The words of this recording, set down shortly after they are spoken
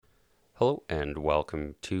Hello and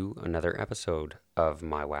welcome to another episode of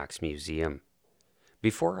My Wax Museum.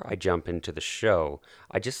 Before I jump into the show,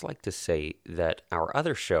 I'd just like to say that our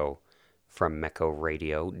other show from Mecco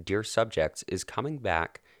Radio, Dear Subjects, is coming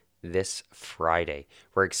back this Friday.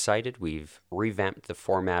 We're excited. We've revamped the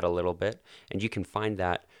format a little bit, and you can find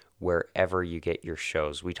that wherever you get your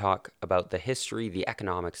shows. We talk about the history, the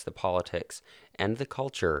economics, the politics, and the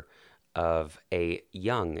culture of a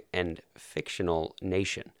young and fictional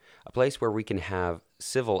nation. A place where we can have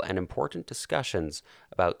civil and important discussions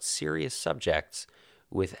about serious subjects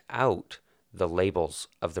without the labels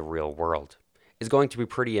of the real world. It's going to be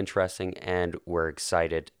pretty interesting, and we're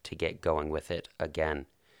excited to get going with it again.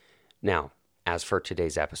 Now, as for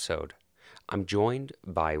today's episode, I'm joined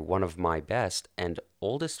by one of my best and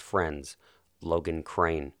oldest friends, Logan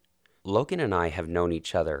Crane. Logan and I have known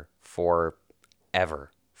each other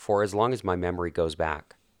forever, for as long as my memory goes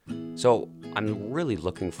back. So I'm really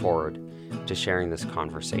looking forward to sharing this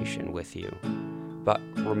conversation with you. But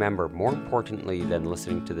remember, more importantly than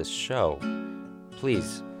listening to this show,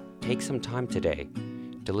 please take some time today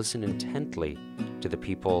to listen intently to the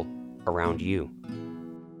people around you.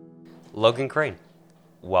 Logan Crane,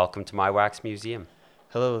 welcome to My Wax Museum.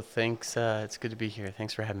 Hello, thanks. It's good to be here.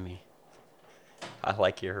 Thanks for having me. I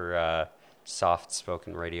like your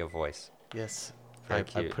soft-spoken radio voice. Yes, Very I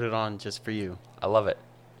cute. put it on just for you. I love it.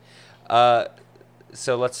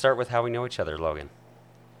 So let's start with how we know each other, Logan.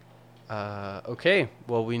 Okay,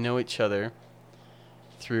 well, we know each other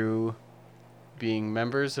through being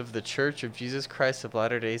members of the Church of Jesus Christ of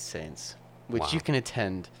Latter-day Saints, which Wow. you can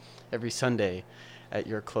attend every Sunday at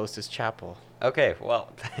your closest chapel. Okay, well,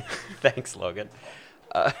 thanks, Logan.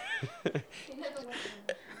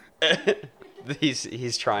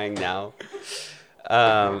 He's trying now.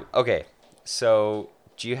 Okay, so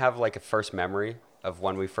do you have like a first memory of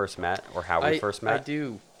when we first met or how we first met?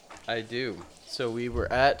 I do. So we were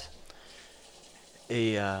at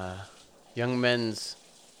a young men's,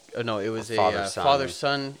 it was a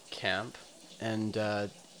father-son camp, and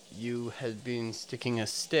you had been sticking a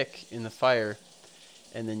stick in the fire,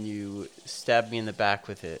 and then you stabbed me in the back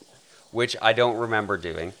with it. Which I don't remember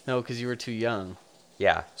doing. No, because you were too young.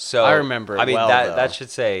 Yeah, so I remember it I mean, well, that though.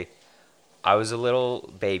 should say I was a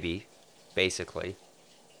little baby, basically.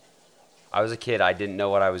 I was a kid. I didn't know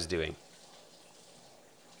what I was doing.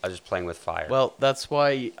 I was just playing with fire. Well, that's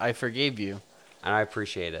why I forgave you. And I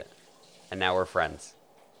appreciate it. And now we're friends.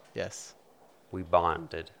 Yes. We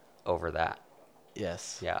bonded over that.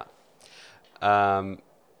 Yes. Yeah.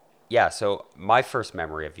 Yeah, so my first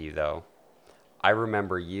memory of you, though, I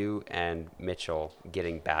remember you and Mitchell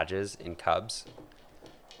getting badges in Cubs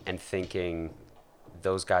and thinking,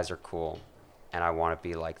 those guys are cool, and I want to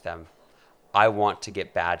be like them. I want to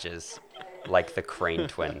get badges like the Crane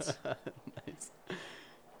twins. Nice.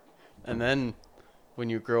 And then when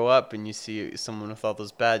you grow up and you see someone with all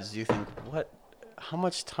those badges, you think, how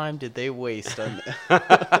much time did they waste on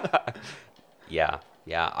Yeah.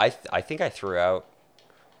 I think I threw out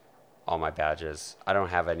all my badges. I don't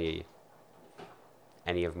have any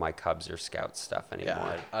of my Cubs or Scouts stuff anymore.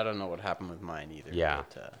 Yeah, I don't know what happened with mine either. Yeah.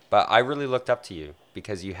 But, But I really looked up to you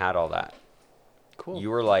because you had all that. cool. You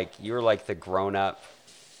were like the grown-up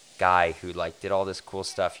guy who like did all this cool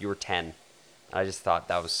stuff. You were 10. I just thought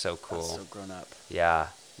that was so cool. That's so grown up. Yeah,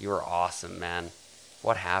 you were awesome, man.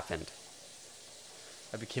 What happened?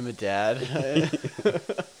 I became a dad.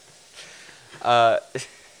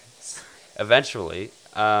 Eventually.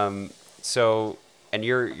 So, and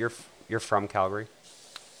you're from Calgary?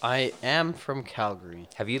 I am from Calgary.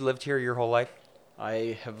 Have you lived here your whole life?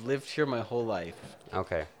 I have lived here my whole life.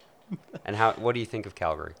 Okay. And what do you think of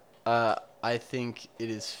Calgary? I think it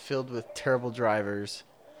is filled with terrible drivers.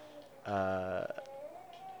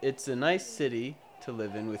 It's a nice city to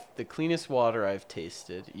live in with the cleanest water I've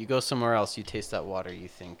tasted. You go somewhere else, you taste that water, you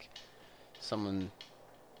think someone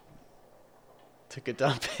took a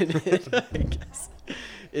dump in it, I guess.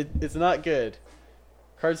 It's not good.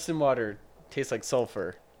 Cardston water tastes like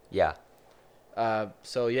sulfur. Yeah,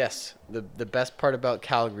 So yes, the best part about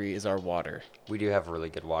Calgary is our water. we do have really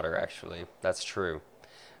good water, actually. That's true.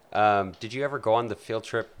 Did you ever go on the field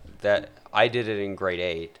trip that I did it in grade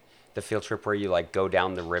 8? The field trip where you like go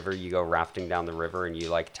down the river, you go rafting down the river and you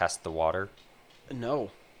like test the water?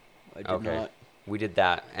 No, I did not. We did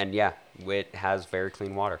that, and yeah, it has very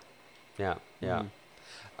clean water. Yeah.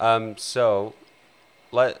 So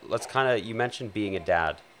let's kind of, you mentioned being a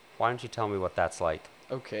dad. Why don't you tell me what that's like?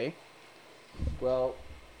 Okay. Well,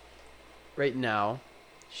 right now,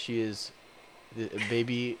 she is the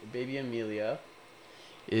baby Amelia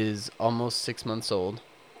is almost 6 months old,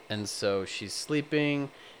 and so she's sleeping,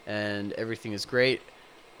 and everything is great.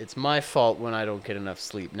 it's my fault when I don't get enough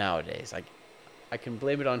sleep nowadays. I can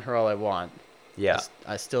blame it on her all I want. Yeah.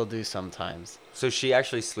 I still do sometimes. So she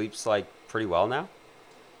actually sleeps, like, pretty well now?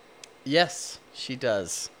 Yes, she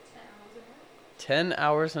does. 10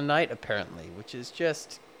 hours a night, apparently, which is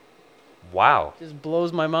just... Wow. Just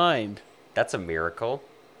blows my mind. That's a miracle.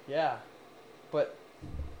 Yeah. But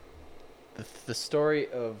the story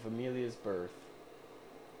of Amelia's birth,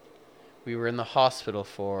 we were in the hospital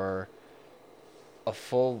for a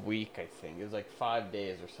full week, I think. It was like 5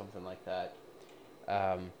 days or something like that.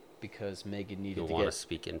 Because Megan needed to want to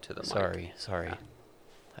speak into the mic. Sorry. Yeah.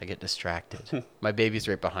 I get distracted. My baby's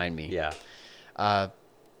right behind me. Yeah.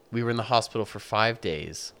 We were in the hospital for 5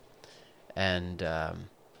 days, and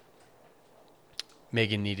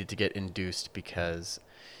Megan needed to get induced because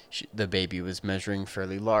the baby was measuring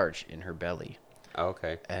fairly large in her belly. Oh,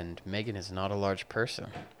 okay. And Megan is not a large person.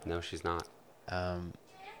 No, she's not.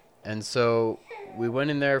 And so we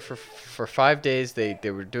went in there for 5 days. They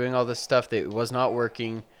were doing all this stuff. It was not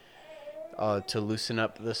working to loosen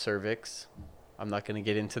up the cervix. I'm not going to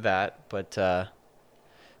get into that, but I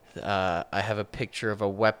have a picture of a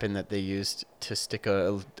weapon that they used to stick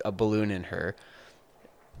a balloon in her.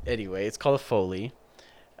 Anyway, it's called a Foley.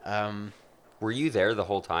 Were you there the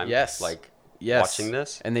whole time? Yes. Watching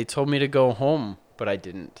this? And they told me to go home, but I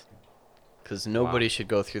didn't. Because nobody should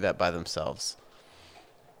go through that by themselves.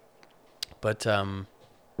 But,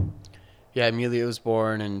 yeah, Amelia was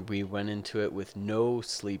born, and we went into it with no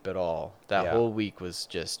sleep at all. That whole week was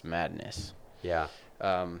just madness. Yeah.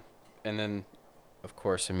 And then, of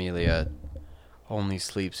course, Amelia only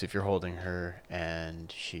sleeps if you're holding her,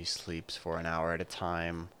 and she sleeps for an hour at a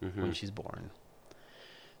time when she's born.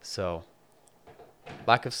 So,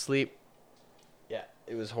 lack of sleep, yeah,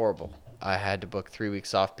 it was horrible. I had to book 3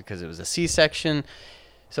 weeks off because it was a C-section.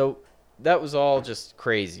 So, that was all just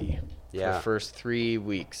crazy for the first 3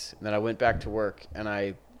 weeks. And then I went back to work, and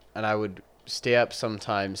I would stay up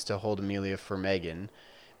sometimes to hold Amelia for Megan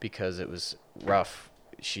because it was rough.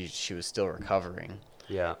 She was still recovering.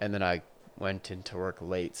 Yeah. And then I went into work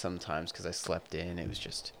late sometimes because I slept in. It was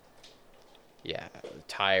just,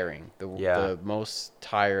 tiring. The most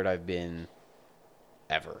tired I've been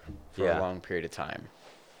ever for a long period of time.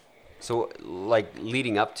 So, like,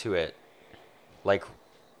 leading up to it, like,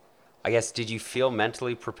 I guess, did you feel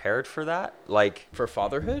mentally prepared for that? Like, for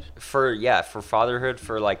fatherhood? For fatherhood,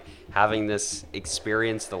 for, like, having this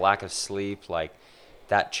experience, the lack of sleep, like,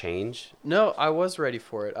 that change? No, I was ready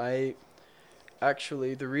for it.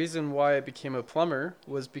 Actually, the reason why I became a plumber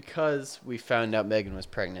was because we found out Megan was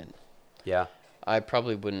pregnant. Yeah. I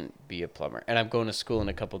probably wouldn't be a plumber. And I'm going to school in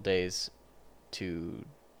a couple days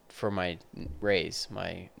for my raise,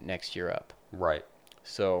 my next year up. Right.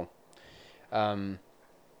 So, none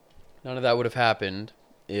of that would have happened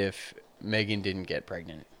if Megan didn't get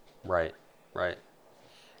pregnant. Right.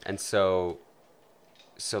 And so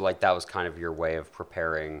like, that was kind of your way of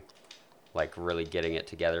preparing, like, really getting it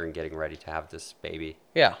together and getting ready to have this baby.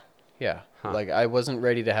 Yeah. Huh. Like, I wasn't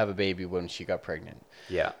ready to have a baby when she got pregnant.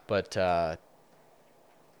 Yeah. But a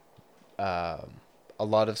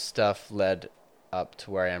lot of stuff led up to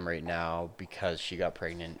where I am right now because she got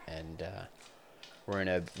pregnant, and we're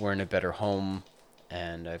in a better home,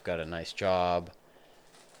 and I've got a nice job.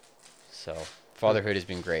 So fatherhood has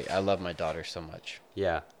been great. I love my daughter so much.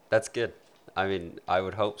 Yeah, that's good. I mean, I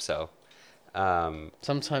would hope so.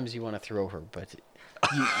 Sometimes you want to throw her,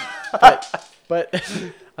 but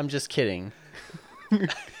I'm just kidding.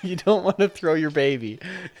 You don't want to throw your baby.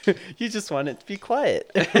 You just want it to be quiet.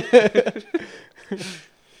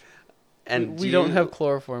 And we don't have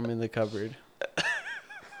chloroform in the cupboard.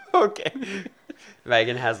 Okay.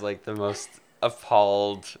 Megan has, like, the most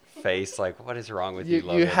appalled face. Like, what is wrong with you,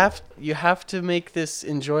 Logan? You have to make this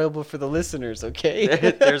enjoyable for the listeners,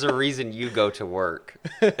 okay? There's a reason you go to work.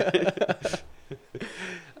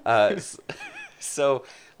 So,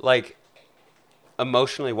 like,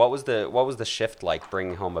 emotionally, what was the shift like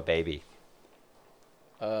bringing home a baby?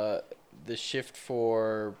 The shift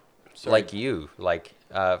for like you, like,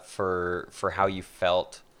 for how you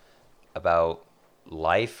felt about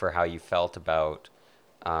life, or how you felt about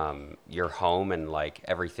your home and, like,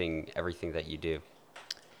 everything that you do.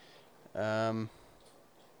 I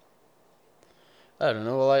don't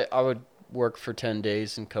know. Well, I would work for 10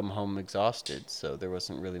 days and come home exhausted, so there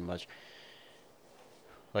wasn't really much.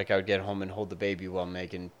 Like, I would get home and hold the baby while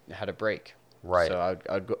Megan had a break. Right. So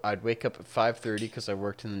I'd wake up at 5:30 because I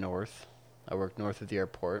worked in the north. I worked north of the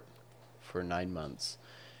airport for 9 months,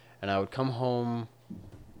 and I would come home,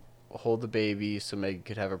 hold the baby so Megan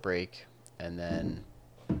could have a break, and then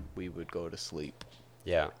we would go to sleep.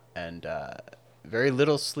 Yeah. And very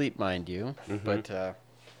little sleep, mind you, but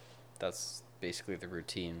that's basically the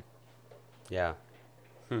routine. Yeah.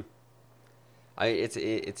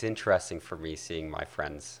 It's interesting for me seeing my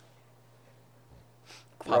friends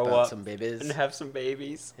grow up some babies and have some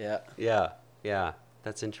babies. Yeah. Yeah.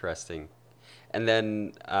 That's interesting. And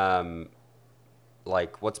then,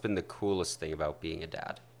 like, what's been the coolest thing about being a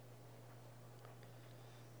dad?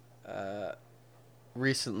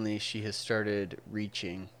 Recently, she has started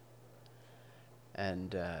reaching,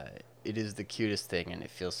 and it is the cutest thing, and it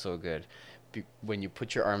feels so good. When you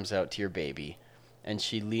put your arms out to your baby, and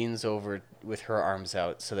she leans over with her arms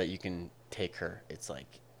out so that you can take her. It's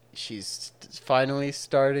like she's finally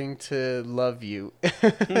starting to love you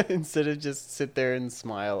instead of just sit there and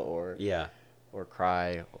smile or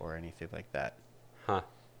cry or anything like that. Huh.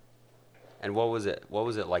 And what was it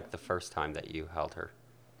like the first time that you held her?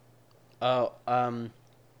 Oh,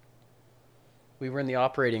 we were in the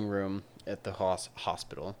operating room at the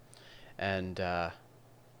hospital, and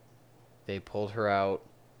they pulled her out,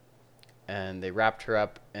 and they wrapped her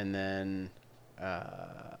up, and then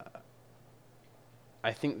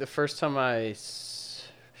I think the first time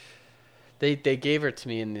they gave her to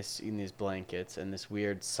me in these blankets and this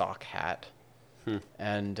weird sock hat,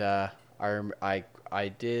 and I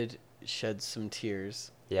did shed some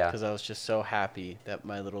tears. Yeah. Because I was just so happy that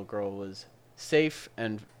my little girl was safe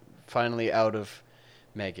and finally out of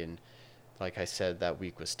Megan. Like I said, that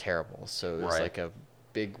week was terrible. So it was like a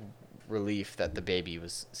big relief that the baby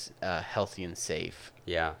was healthy and safe.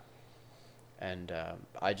 Yeah. And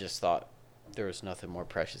I just thought there was nothing more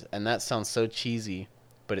precious. And that sounds so cheesy,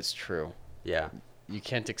 but it's true. Yeah. You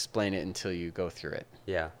can't explain it until you go through it.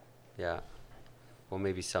 Yeah. Yeah. Well,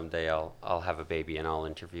 maybe someday I'll have a baby and I'll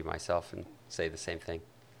interview myself and say the same thing.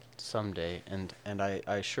 Someday, and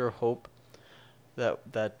I sure hope that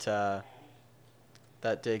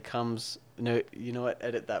day comes. No, you know what?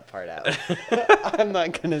 Edit that part out. I'm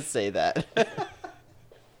not gonna say that.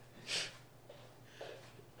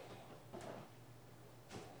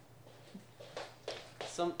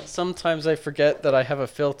 Sometimes I forget that I have a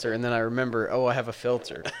filter, and then I remember, oh, I have a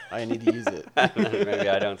filter. I need to use it. Maybe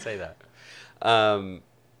I don't say that. And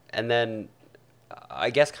then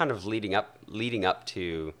I guess kind of leading up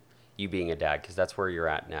to you being a dad, because that's where you're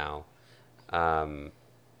at now.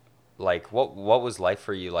 Like what was life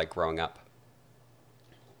for you like growing up?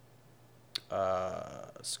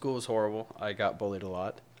 School was horrible. I got bullied a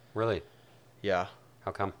lot. Really? Yeah.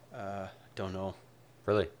 How come? Don't know.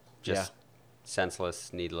 Really? Just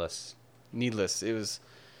senseless, needless. It was.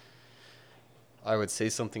 I would say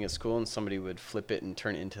something at school and somebody would flip it and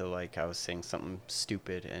turn it into like I was saying something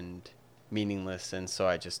stupid and meaningless, and so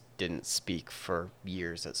I just didn't speak for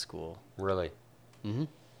years at school. Really? Mm-hmm.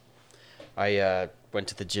 I went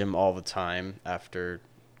to the gym all the time after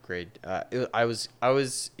grade. I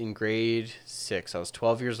was in grade 6. I was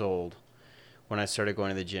 12 years old when I started going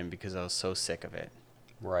to the gym because I was so sick of it.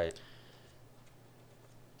 Right.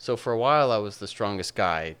 So for a while I was the strongest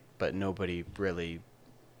guy, but nobody really.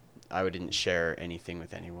 I didn't share anything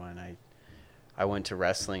with anyone. I went to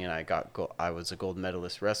wrestling and I was a gold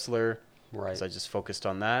medalist wrestler. Right. So I just focused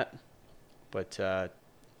on that. But I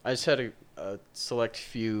just had a select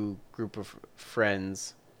few group of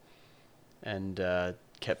friends and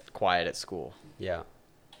kept quiet at school. Yeah.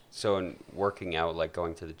 So in working out, like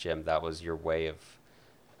going to the gym, that was your way of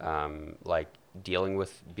like dealing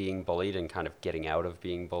with being bullied and kind of getting out of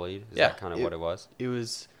being bullied? Is that kind of what it was? It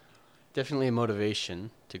was definitely a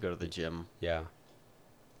motivation to go to the gym. Yeah.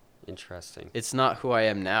 Interesting. It's not who I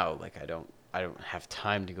am now. Like I don't have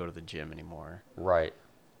time to go to the gym anymore. Right.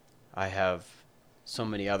 I have so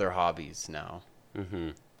many other hobbies now. Mm-hmm.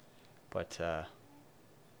 But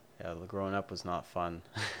growing up was not fun.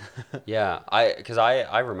 Yeah, because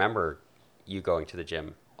I remember you going to the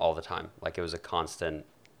gym all the time. Like it was a constant.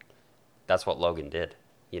 That's what Logan did,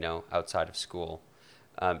 outside of school.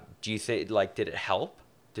 Do you think did it help?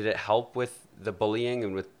 Did it help with the bullying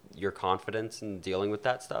and with your confidence in dealing with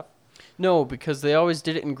that stuff? No, because they always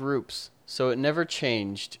did it in groups. So it never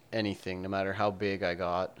changed anything, no matter how big I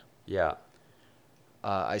got. Yeah.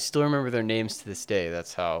 I still remember their names to this day.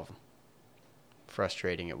 That's how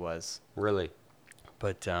frustrating it was. Really?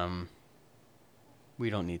 But we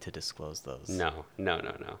don't need to disclose those. No.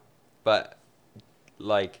 But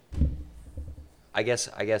I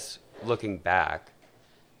guess looking back,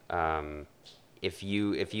 if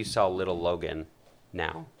you saw little Logan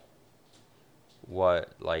now,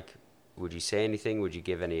 what would you say anything? Would you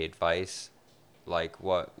give any advice?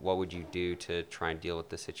 What would you do to try and deal with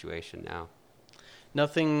the situation now?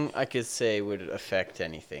 Nothing I could say would affect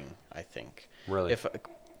anything, I think. Really?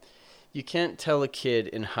 You can't tell a kid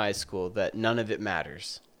in high school that none of it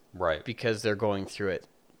matters. Right. Because they're going through it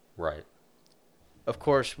Right. Of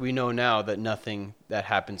course, we know now that nothing that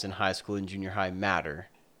happens in high school and junior high matter.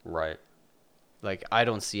 Right. Like, I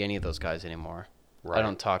don't see any of those guys anymore. Right. I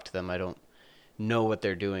don't talk to them. I don't know what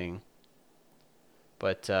they're doing.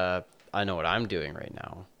 But I know what I'm doing right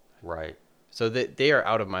now. Right. So they are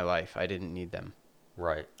out of my life. I didn't need them.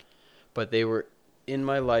 Right. But they were in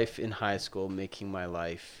my life in high school, making my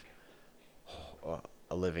life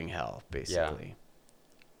a living hell, basically.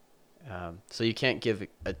 Yeah. So you can't give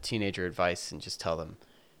a teenager advice and just tell them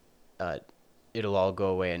it'll all go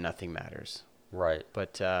away and nothing matters. Right.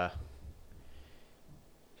 But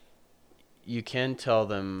you can tell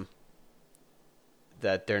them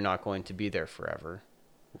that they're not going to be there forever.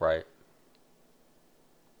 Right.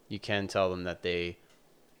 You can tell them that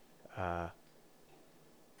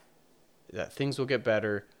that things will get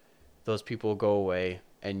better, those people will go away,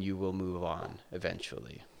 and you will move on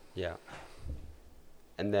eventually. Yeah.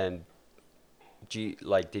 And then,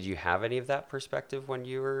 did you have any of that perspective when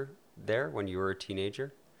you were there, when you were a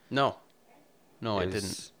teenager? No, I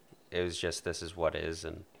didn't. It was just, this is what is,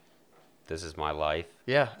 and this is my life.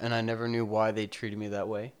 Yeah, and I never knew why they treated me that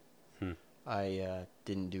way. I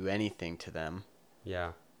didn't do anything to them.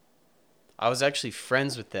 Yeah. I was actually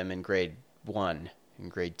friends with them in grade 1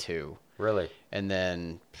 and grade 2. Really? And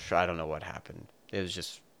then, I don't know what happened. It was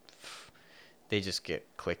just, they just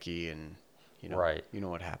get cliquey and, right. You know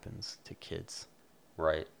what happens to kids.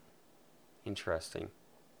 Right. Interesting.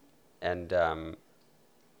 And,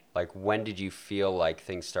 when did you feel like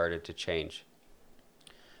things started to change?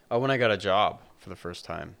 When I got a job for the first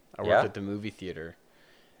time. I worked at the movie theater,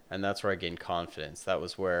 and that's where I gained confidence. That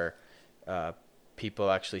was where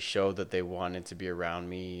people actually showed that they wanted to be around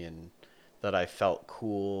me and that I felt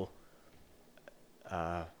cool.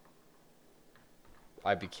 I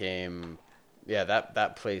became,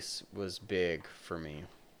 that place was big for me.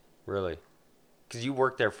 Really? Because you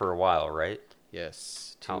worked there for a while, right?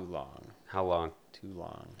 Yes, too long. How long? Too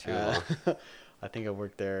long. Too long. I think I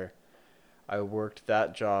worked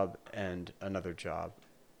that job and another job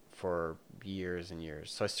for years and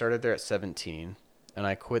years. So I started there at 17, and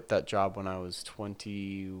I quit that job when I was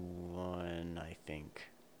 21, I think.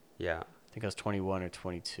 Yeah. I think I was 21 or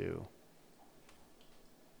 22.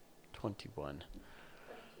 21.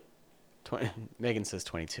 Megan says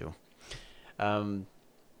 22.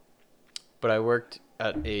 But I worked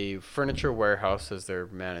at a furniture warehouse as their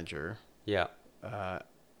manager. Yeah. I'm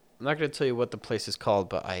not going to tell you what the place is called,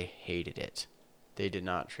 but I hated it. They did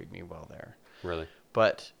not treat me well there. Really?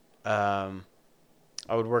 But I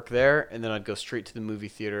would work there, and then I'd go straight to the movie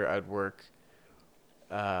theater. I'd work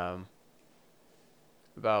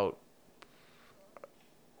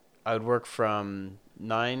from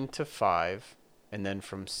 9 to 5, and then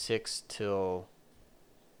from 6 till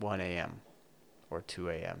 1 a.m. or 2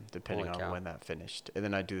 a.m., depending on when that finished. And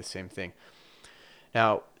then I'd do the same thing.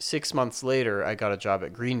 Now, 6 months later, I got a job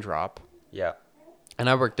at Green Drop. Yeah. And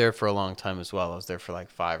I worked there for a long time as well. I was there for like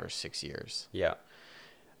 5 or 6 years. Yeah.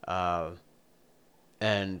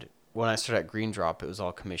 And when I started at Green Drop, it was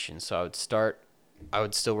all commission. So I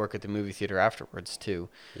would still work at the movie theater afterwards too.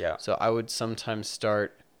 Yeah. So I would sometimes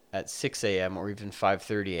start at 6 a.m. or even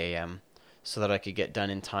 5:30 a.m. so that I could get done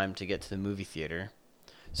in time to get to the movie theater.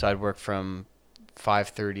 So I'd work from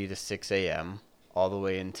 5:30 to 6 a.m. all the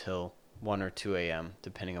way until 1 or 2 a.m.,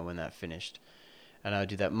 depending on when that finished. And I would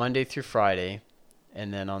do that Monday through Friday.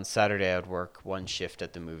 And then on Saturday, I would work one shift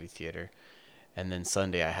at the movie theater. And then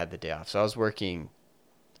Sunday, I had the day off. So I was working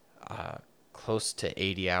close to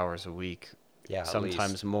 80 hours a week. Yeah,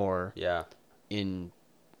 sometimes more. Yeah. In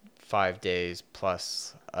 5 days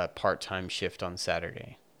plus a part-time shift on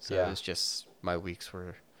Saturday. So it was just, my weeks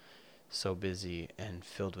were so busy and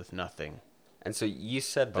filled with nothing. And so you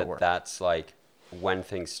said that that's like when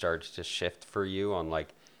things started to shift for you on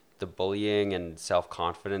like the bullying and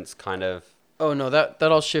self-confidence kind of. Oh no, that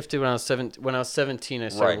all shifted when I was 17. I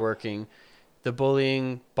started working. The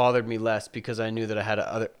bullying bothered me less because I knew that I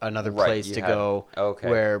had another place to go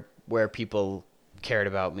where people cared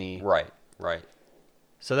about me. Right.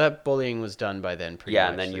 So that bullying was done by then pretty much. Yeah,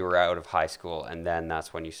 and then you were out of high school, and then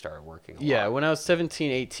that's when you started working a lot. When I was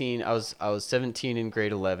 17, 18, I was 17 in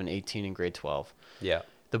grade 11, 18 in grade 12. Yeah.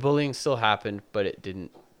 The bullying still happened, but it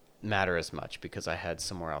didn't matter as much because I had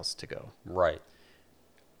somewhere else to go. Right.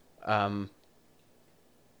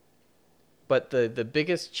 But the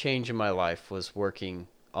biggest change in my life was working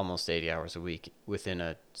almost 80 hours a week within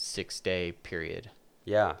a 6-day period.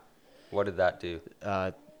 Yeah. What did that do?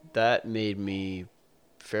 That made me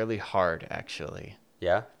fairly hard, actually.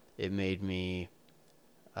 Yeah? It made me,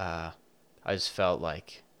 I just felt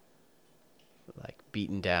like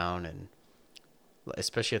beaten down, and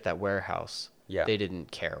especially at that warehouse. Yeah. They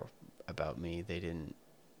didn't care about me.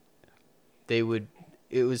 It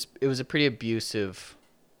was a pretty abusive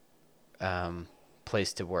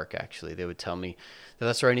place to work, actually. They would tell me that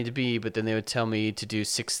that's where I need to be, but then they would tell me to do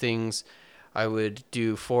 6 things. I would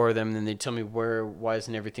do 4 of them, and then they'd tell me why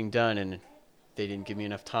isn't everything done, and they didn't give me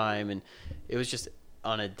enough time, and it was just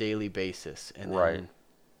on a daily basis. And right.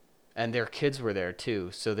 And their kids were there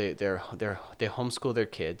too, so they homeschool their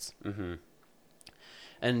kids. Mm-hmm.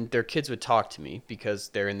 And their kids would talk to me because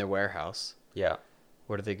they're in their warehouse. Yeah.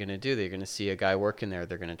 What are they going to do? They're going to see a guy working there.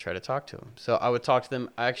 They're going to try to talk to him. So I would talk to them.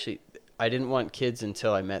 I didn't want kids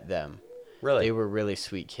until I met them. Really? They were really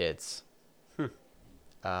sweet kids.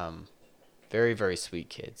 Very, very sweet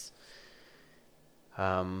kids.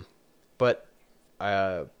 But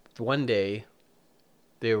one day,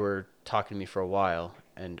 they were talking to me for a while,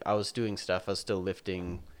 and I was doing stuff. I was still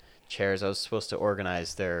lifting chairs. I was supposed to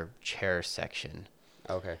organize their chair section.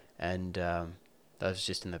 Okay. And that was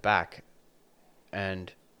just in the back.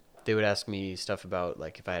 And they would ask me stuff about,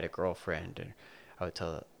 like, if I had a girlfriend, and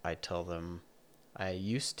I'd tell them I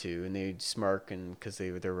used to, and they'd smirk, and because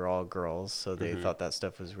they were all girls, so they thought that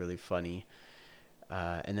stuff was really funny.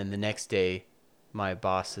 And then the next day, my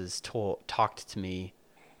bosses talked to me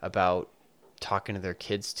about talking to their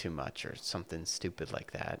kids too much or something stupid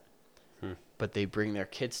like that. But they bring their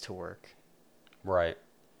kids to work. Right.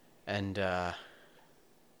 And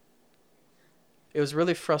it was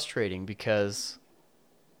really frustrating because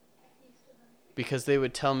they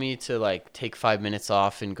would tell me to, like, take 5 minutes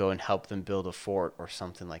off and go and help them build a fort or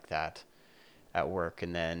something like that at work,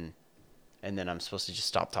 and then I'm supposed to just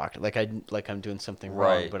stop talking, like I'm doing something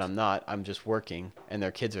wrong, but I'm not. I'm just working, and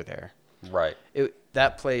their kids are there. Right.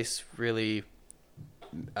 That place really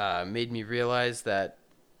made me realize that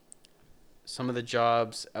some of the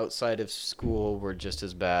jobs outside of school were just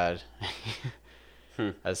as bad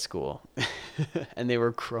as school. And they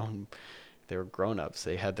were grown-ups.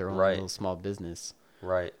 They had their own little small business.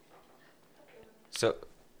 Right. So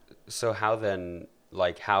how then,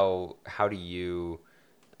 like, how do you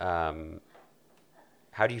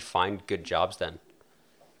find good jobs then?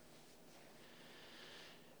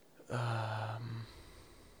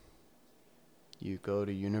 You go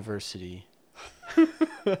to university.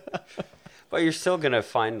 But you're still going to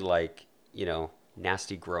find, like,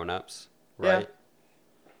 nasty grown-ups, right?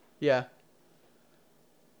 Yeah.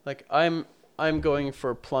 Like, I'm going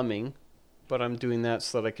for plumbing, but I'm doing that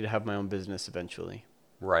so that I could have my own business eventually.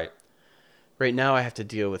 Right. Right now I have to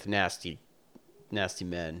deal with nasty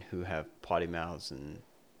men who have potty mouths and,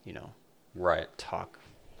 right, talk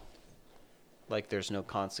like there's no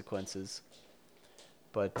consequences.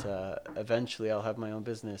 But eventually I'll have my own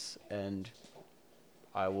business and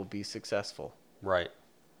I will be successful. Right.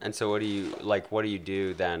 And so what do you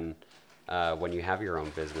do then when you have your own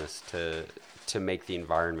business to make the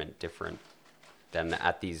environment different than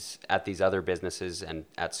at these other businesses and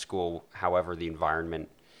at school? However, the environment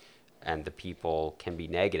and the people can be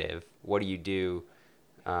negative. What do you do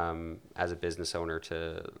as a business owner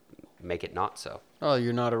to make it not so? Oh,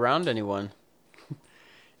 you're not around anyone.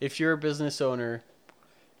 If you're a business owner,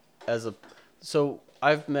 so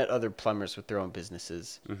I've met other plumbers with their own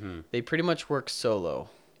businesses. Mm-hmm. They pretty much work solo.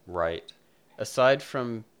 Right. Aside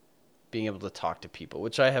from being able to talk to people,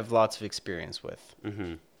 which I have lots of experience with.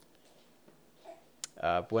 Mm-hmm.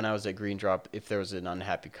 When I was at Green Drop, if there was an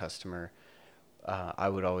unhappy customer, I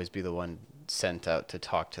would always be the one sent out to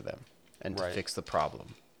talk to them and to fix the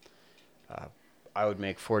problem. I would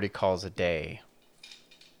make 40 calls a day.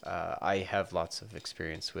 I have lots of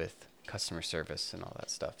experience with customer service and all that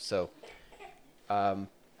stuff. So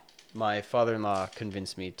my father-in-law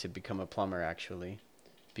convinced me to become a plumber, actually,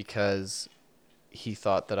 because he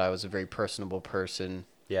thought that I was a very personable person.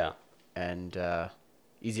 Yeah. And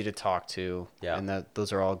easy to talk to. Yeah. And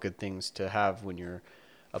those are all good things to have when you're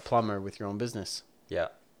a plumber with your own business. Yeah.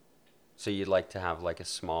 So you'd like to have, like, a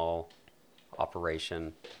small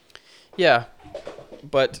operation. Yeah.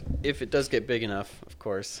 But if it does get big enough, of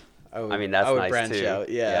course, I would nice branch too. out.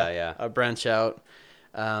 Yeah. Yeah. I'd branch out.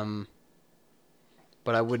 But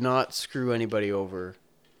I would not screw anybody over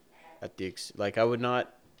at I would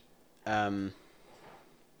not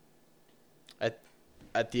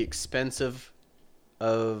at the expense of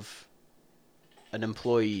an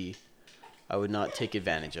employee, I would not take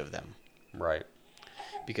advantage of them. Right.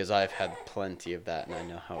 Because I've had plenty of that and I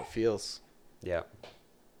know how it feels. Yeah.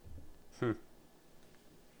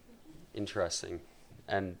 Interesting.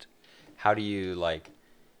 And how do you, like,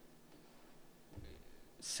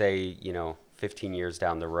 say, 15 years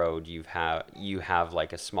down the road, you have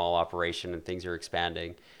like a small operation and things are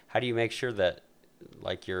expanding. How do you make sure that,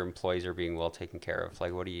 like, your employees are being well taken care of?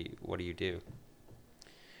 Like, what do you do?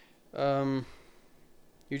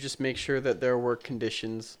 You just make sure that their work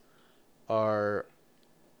conditions are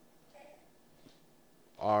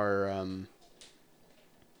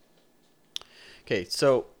okay.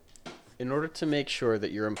 So in order to make sure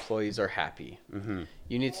that your employees are happy, mm-hmm.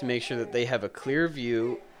 you need to make sure that they have a clear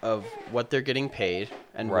view of what they're getting paid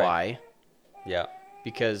and why. Yeah.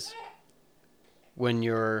 Because when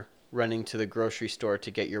you're running to the grocery store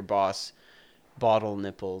to get your boss bottle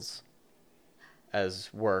nipples as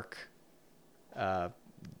work,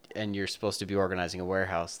 and you're supposed to be organizing a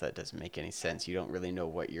warehouse, that doesn't make any sense. You don't really know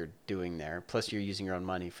what you're doing there. Plus, you're using your own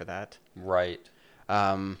money for that. Right.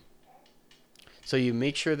 So you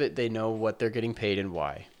make sure that they know what they're getting paid and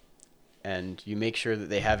why. And you make sure that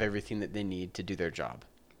they have everything that they need to do their job.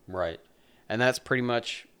 Right. And that's pretty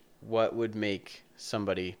much what would make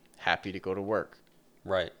somebody happy to go to work.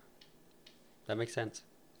 Right. That makes sense.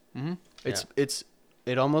 Mm-hmm.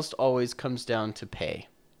 It almost always comes down to pay.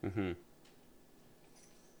 Mm-hmm.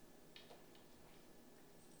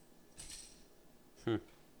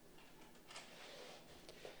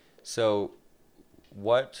 So,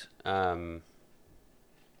 what, I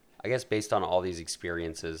guess based on all these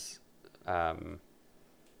experiences,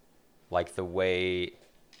 like the way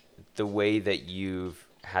that you've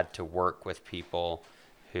had to work with people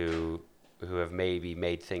who have maybe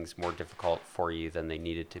made things more difficult for you than they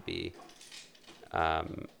needed to be,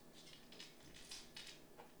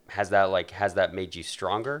 has that made you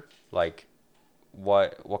stronger? Like,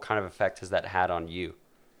 what kind of effect has that had on you?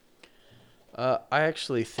 I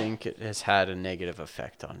actually think it has had a negative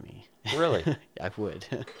effect on me. Really? I would.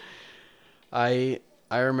 I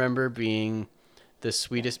remember being the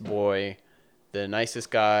sweetest boy, the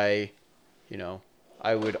nicest guy. You know,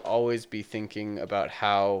 I would always be thinking about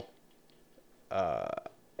how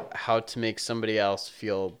to make somebody else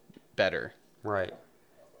feel better. Right.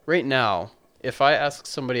 Right now, if I ask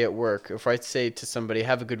somebody at work, if I say to somebody,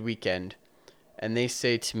 have a good weekend, and they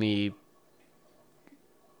say to me,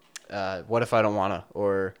 what if I don't wanna?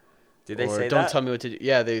 Or did they say don't that? tell me what to do.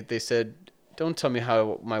 Yeah, they said, don't tell me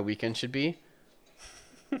how my weekend should be.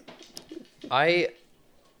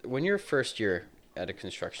 When you're first year at a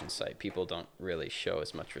construction site, people don't really show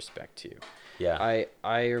as much respect to you. Yeah.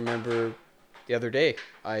 I remember the other day,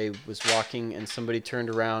 I was walking and somebody turned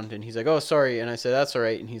around and he's like, oh, sorry. And I said, that's all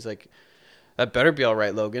right. And he's like, that better be all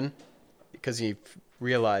right, Logan. Because he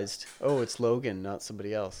realized, oh, it's Logan, not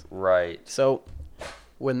somebody else. Right. So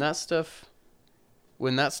when that stuff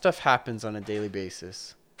happens on a daily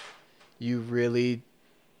basis, you really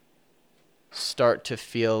start to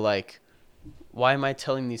feel like, why am I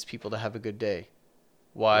telling these people to have a good day?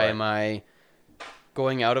 Why am I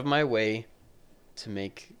going out of my way to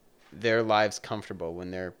make their lives comfortable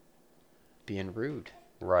when they're being rude?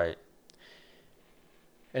 Right.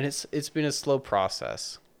 And it's been a slow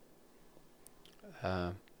process.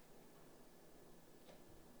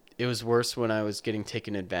 It was worse when I was getting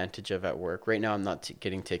taken advantage of at work. Right now, I'm not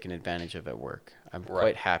getting taken advantage of at work. I'm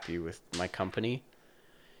quite happy with my company.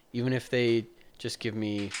 Even if they just give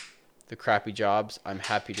me the crappy jobs, I'm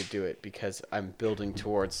happy to do it because I'm building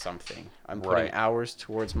towards something. I'm putting hours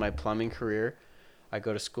towards my plumbing career. I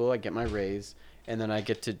go to school, I get my raise, and then I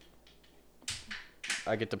get to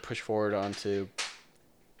push forward onto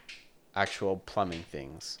actual plumbing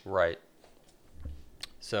things. Right.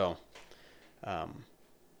 So,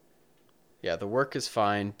 yeah, the work is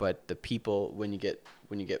fine, but the people, when you get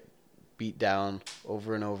beat down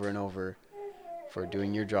over and over and over for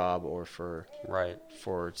doing your job or for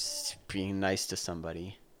being nice to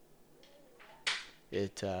somebody,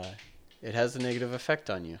 it has a negative effect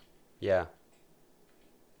on you. Yeah.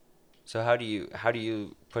 So how do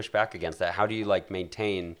you push back against that? How do you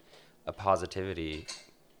maintain a positivity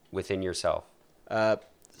within yourself?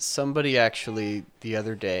 Somebody actually the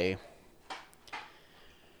other day,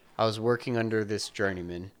 I was working under this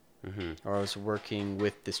journeyman, or I was working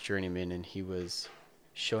with this journeyman, and he was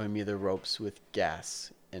showing me the ropes with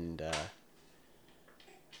gas and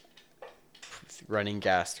running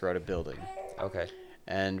gas throughout a building. Okay.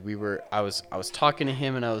 And I was talking to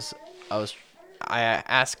him, and I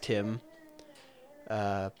asked him,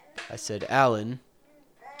 I said, Alan,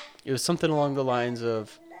 it was something along the lines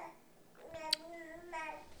of,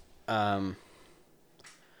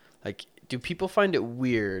 do people find it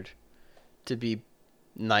weird to be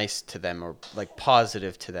nice to them or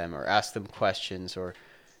positive to them or ask them questions, or,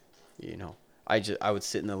 I would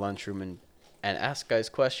sit in the lunchroom and ask guys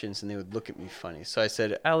questions and they would look at me funny. So I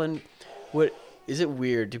said, Alan, what is it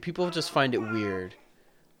weird? Do people just find it weird?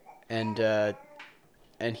 And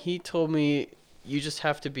he told me, you just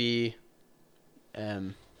have to be,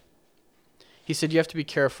 he said, you have to be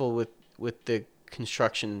careful with the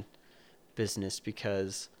construction business,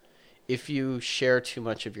 because if you share too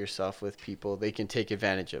much of yourself with people, they can take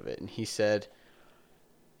advantage of it. And he said,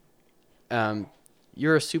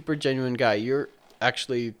 you're a super genuine guy. You're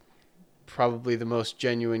actually probably the most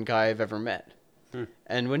genuine guy I've ever met.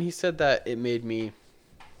 And when he said that, it made me,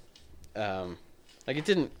 like, it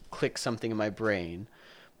didn't click something in my brain,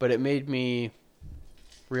 but it made me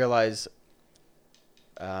realize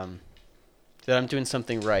that I'm doing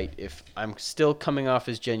something right if I'm still coming off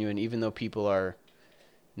as genuine, even though people are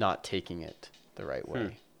not taking it the right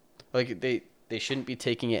way. Like, they shouldn't be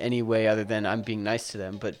taking it any way other than I'm being nice to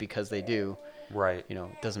them, but because they do, right, you know,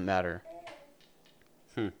 it doesn't matter.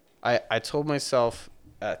 I told myself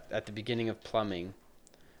at the beginning of plumbing,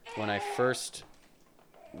 when I first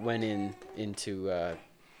went into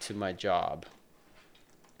to my job,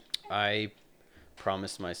 I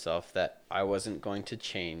promised myself that I wasn't going to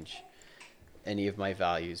change any of my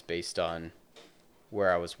values based on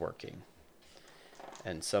where I was working.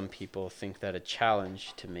 And some people think that a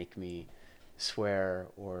challenge to make me swear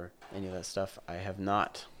or any of that stuff. I have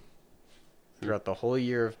not. Throughout the whole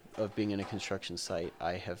year of being in a construction site,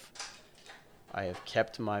 I have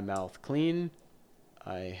kept my mouth clean.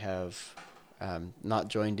 I have not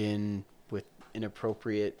joined in with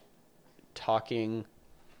inappropriate talking.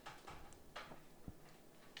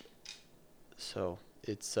 So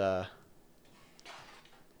it's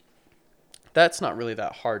that's not really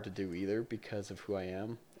that hard to do either, because of who I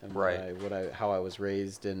am and how I was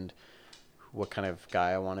raised and what kind of guy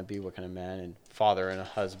I want to be, what kind of man and father and a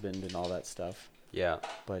husband and all that stuff. Yeah.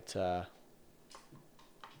 But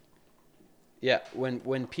yeah,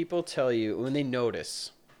 when people tell you, when they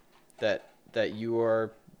notice that you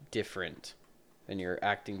are different and you're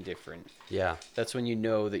acting different, yeah, that's when you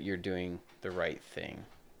know that you're doing the right thing.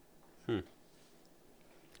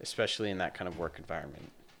 Especially in that kind of work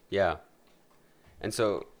environment. Yeah. And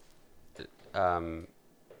so,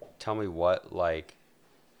 tell me what, like,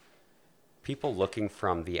 people looking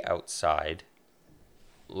from the outside,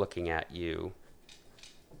 looking at you,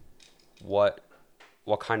 what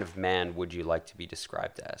kind of man would you like to be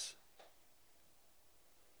described as?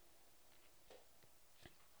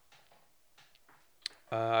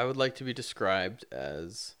 I would like to be described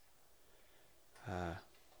as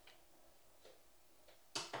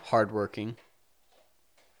hardworking,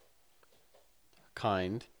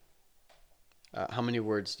 kind. How many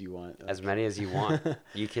words do you want? As many as you want.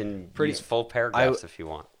 You can use full paragraphs if you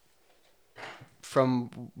want.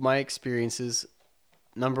 From my experiences,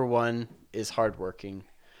 number one is hardworking.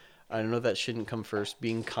 I know that shouldn't come first.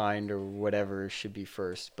 Being kind or whatever should be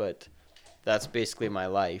first, but that's basically my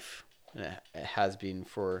life. And it has been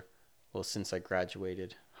since I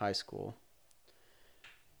graduated high school.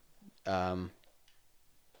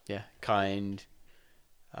 Yeah, kind,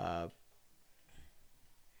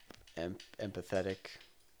 empathetic.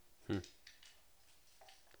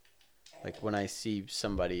 Like, when I see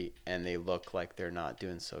somebody and they look like they're not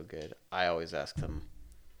doing so good, I always ask them,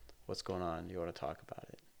 what's going on? Do you want to talk about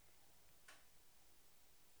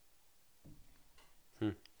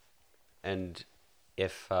it? And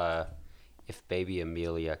if baby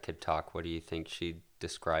Amelia could talk, what do you think she'd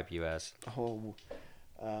describe you as? Oh,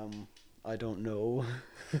 I don't know.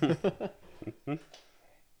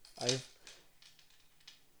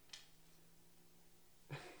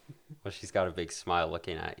 Well, she's got a big smile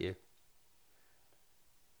looking at you.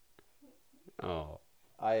 Oh.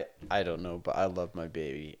 I don't know, but I love my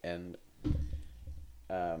baby, and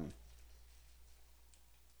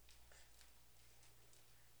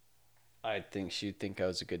I think she'd think I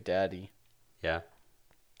was a good daddy. Yeah.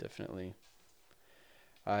 Definitely.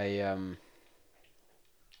 I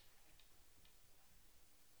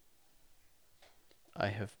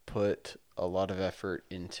have put a lot of effort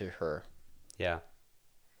into her. Yeah.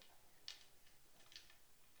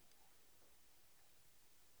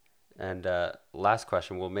 And last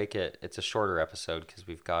question, we'll make it's a shorter episode because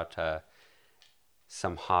we've got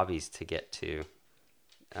some hobbies to get to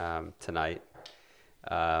tonight.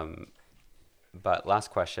 But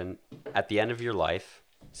last question, at the end of your life,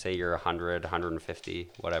 say you're 100, 150,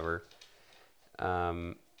 whatever,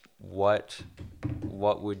 what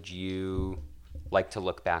would you like to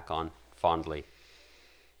look back on fondly?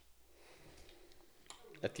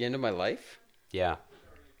 At the end of my life? Yeah.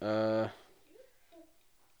 I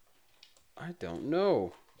don't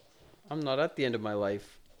know. I'm not at the end of my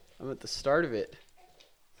life. I'm at the start of it.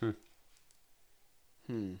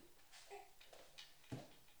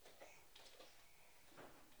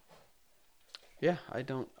 Yeah, I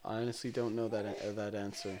honestly don't know that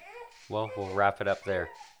answer. Well, we'll wrap it up there.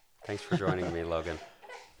 Thanks for joining me, Logan.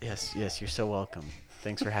 Yes, you're so welcome.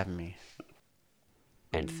 Thanks for having me.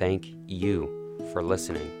 and thank you for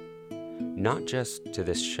listening, not just to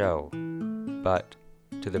this show, but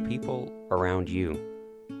to the people around you.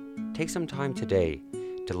 Take some time today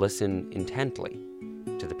to listen intently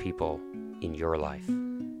to the people in your life.